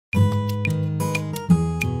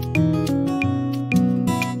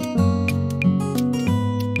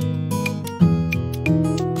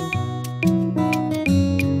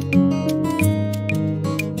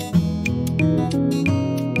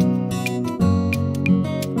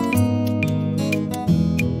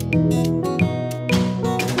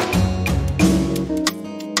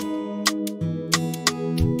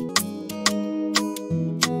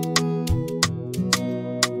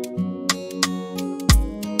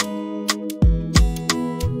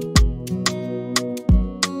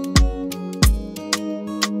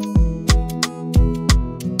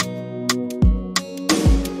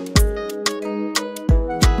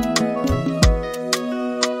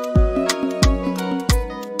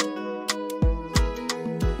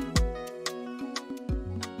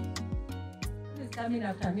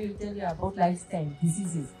after me will tell you about lifestyle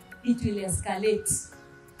diseases. It will escalate.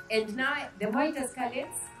 And now, the more it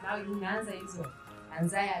escalates, now you answer is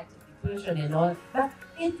anxiety, depression and all. But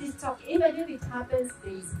in this talk, even if it happens,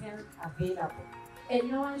 there is help available.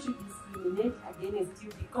 And no one should discriminate against you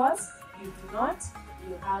because you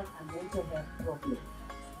have a mental health problem.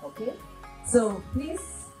 Okay? So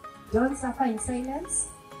please don't suffer in silence.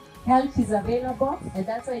 Help is available, and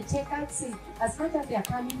that's why check-ups, as much as they are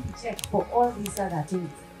coming to check for all these other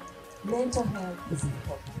things, mental health is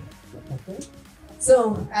important. Okay?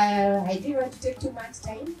 So I didn't want to take too much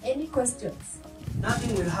time. Any questions?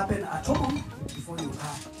 Nothing will happen at all before you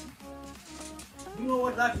come. You know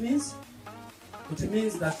what that means? It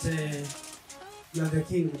means that you are the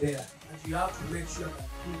king there, and you have to make sure that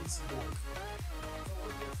he is born.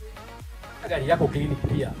 Gari yako kliniki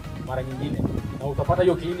pia mara nyingine na utapata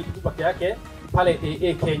hiyo kliniki tu peke yake pale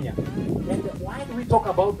AA Kenya. And why do we talk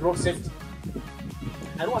about road safety?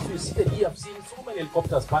 And once you see here, I've seen so many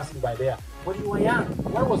helicopters passing by there. When you were young,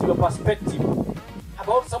 what was your perspective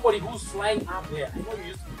about somebody who's flying up there? I know you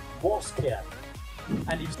used to be more scared.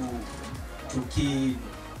 And if to kill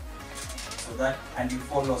so that and you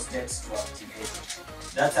follow steps to activate it.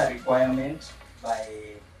 That's a requirement by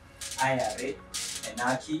IRA and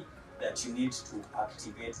AKI that you need to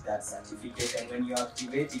activate that certificate, and when you're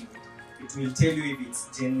activating it, it will tell you if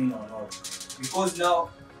it's genuine or not. Because now,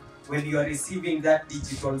 when you are receiving that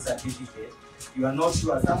digital certificate, you are not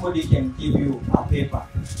sure. Somebody can give you a paper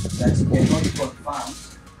that you cannot confirm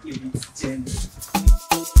if it's genuine.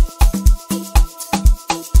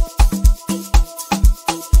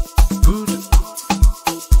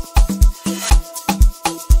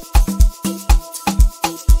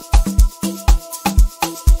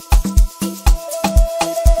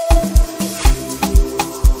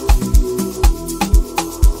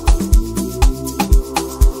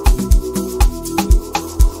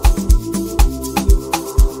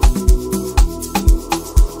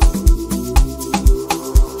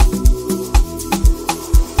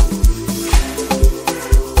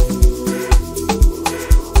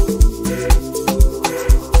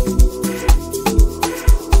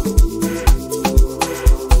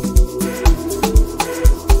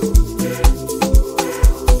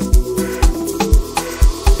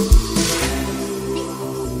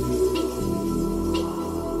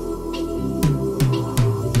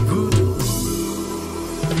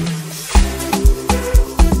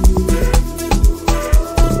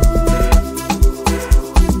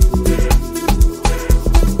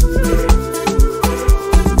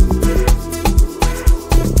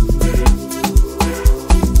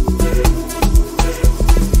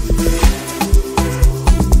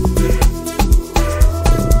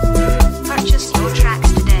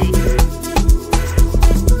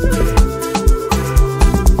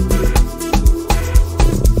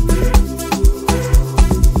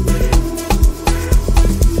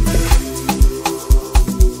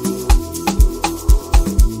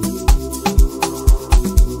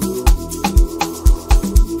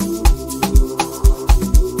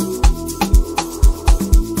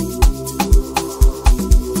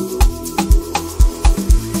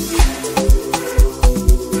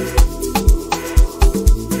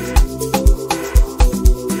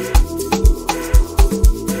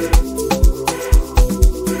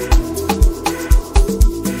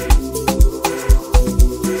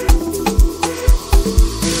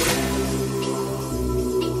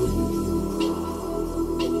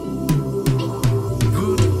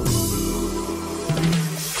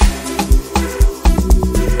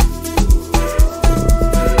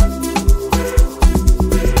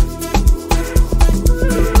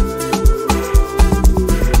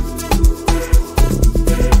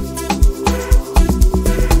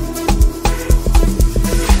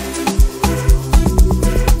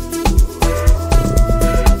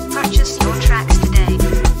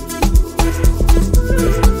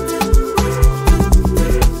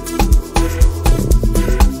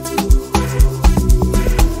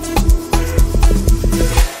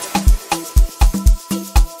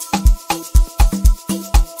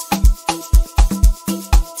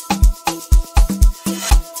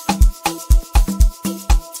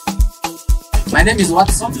 My name is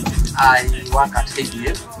Watson. I work at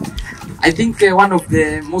KCB. I think one of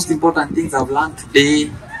the most important things I've learned today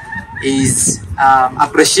is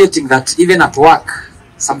appreciating that even at work,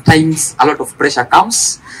 sometimes a lot of pressure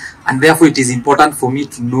comes, and therefore it is important for me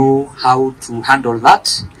to know how to handle that,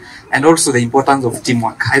 and also the importance of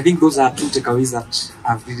teamwork. I think those are two takeaways that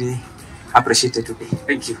I've really appreciated today.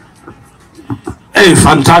 Thank you. Hey,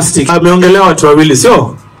 fantastic. Ameongelea watu wawili,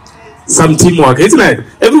 sio? Some teamwork, isn't it?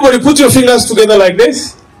 Everybody put your fingers together like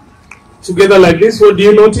this. together like this. What do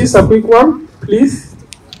you notice? A quick one, please.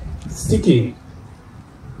 Sticky.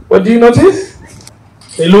 What do you notice?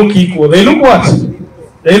 They look equal. They look what?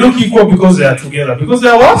 They look equal because they are together. Because they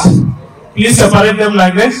are what? Please separate them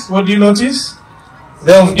like this. What do you notice?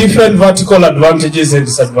 They have different vertical advantages and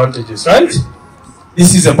disadvantages, right?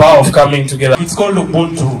 This is the power of coming together. It's called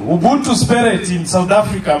Ubuntu. Ubuntu spirit in South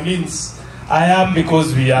Africa means I am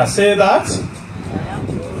because we are. Say that.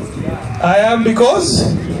 I am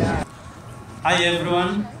because. Hi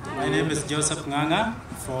everyone, my name is Joseph Nganga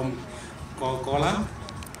from Coca-Cola,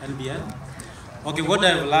 NBL. Okay, what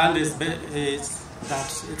I've learned is that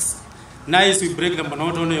it's nice we break the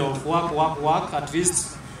monotony of work. At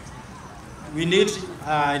least we need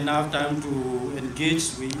enough time to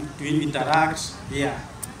engage, to interact. Yeah.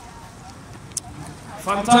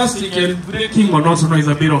 Fantastic, and breaking monotony is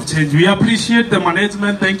a bit of change. We appreciate the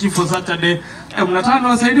management. Thank you for Saturday. Mnataka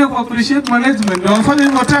wasaidia ku appreciate management. Na wafanye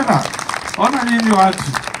hivyo tena. Ona nini watu.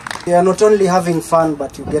 You are not only having fun,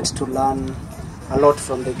 but you get to learn a lot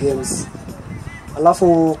from the games.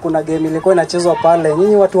 Alafu kuna game ilikuwa inachezwa pale.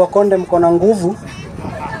 Nyinyi watu wa Konde mko na nguvu.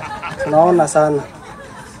 Tunaona sana.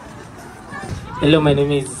 Hello, my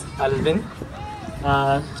name is Alvin.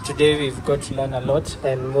 Today we've got to learn a lot,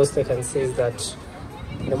 and most I can say is that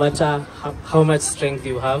no matter how much strength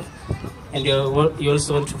you have, and you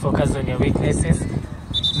also want to focus on your weaknesses,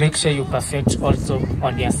 make sure you perfect also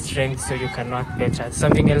on your strengths so you can work better.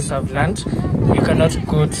 Something else I've learned, you cannot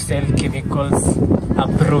go to sell chemicals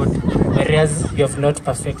abroad, whereas you have not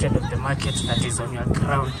perfected on the market that is on your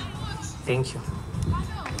ground. Thank you.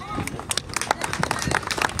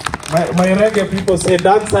 My reggae people say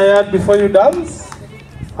dance tired before you dance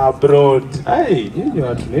abroad. Hey, you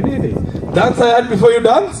are dance tired before you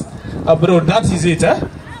dance abroad. That is it, eh?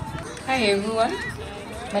 Hi everyone,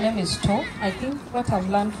 my name is To. I think what I've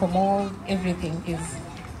learned from everything is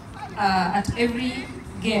at every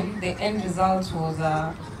game the end result was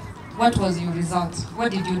what was your result?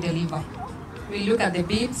 What did you deliver? We look at the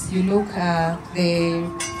beats, you look at the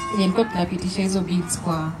beats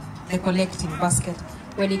for the collecting basket.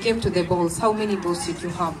 When it came to the balls, how many balls did you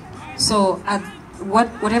have? So at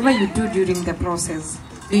whatever you do during the process,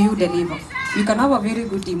 do you deliver? You can have a very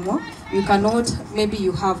good teamwork. You cannot, maybe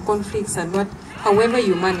you have conflicts and what, however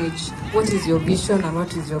you manage, what is your vision and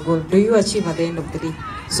what is your goal? Do you achieve at the end of the day?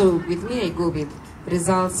 So with me, I go with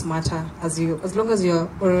results matter. As long as you're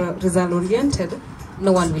result oriented,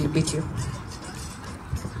 no one will beat you.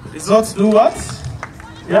 Results do what?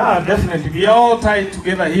 Yeah, definitely. We are all tied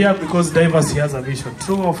together here because Diversey has a vision.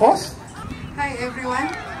 True or false? Hi everyone.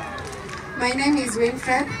 My name is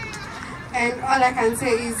Winfred, and all I can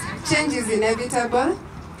say is change is inevitable,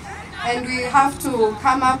 and we have to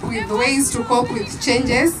come up with ways to cope with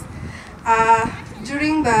changes.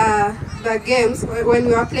 During the games, when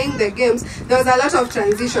we were playing the games, there was a lot of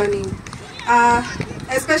transitioning,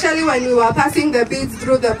 especially when we were passing the beads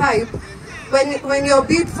through the pipe. When your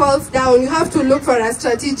bead falls down, you have to look for a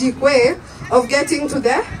strategic way of getting to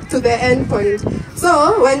the end point.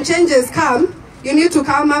 So when changes come, you need to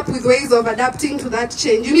come up with ways of adapting to that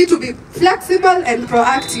change. You need to be flexible and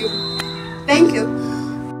proactive. Thank you.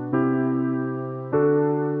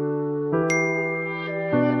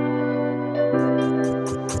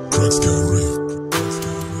 Let's get real.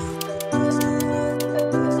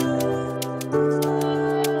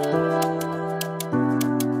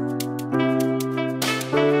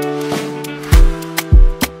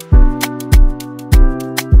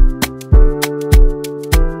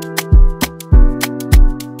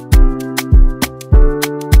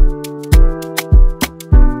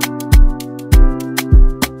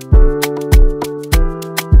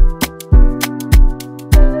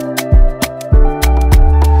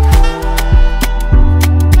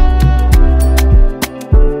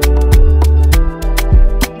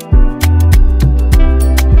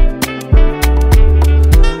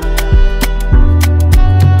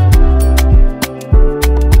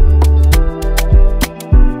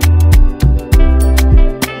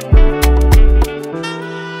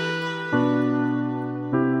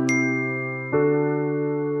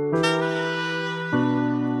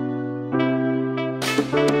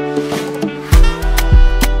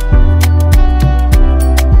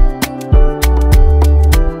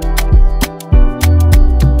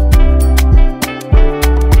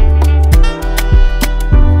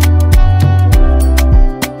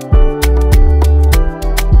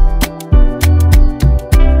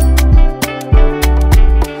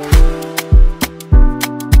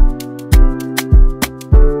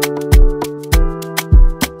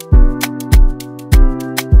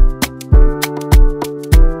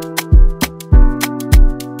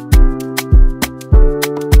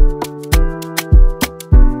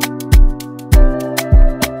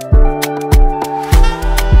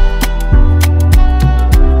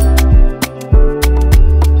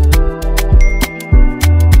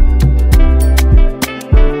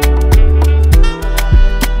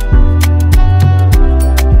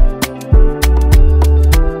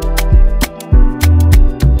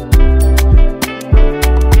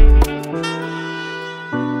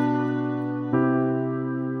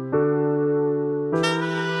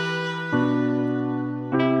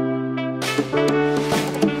 Thank you.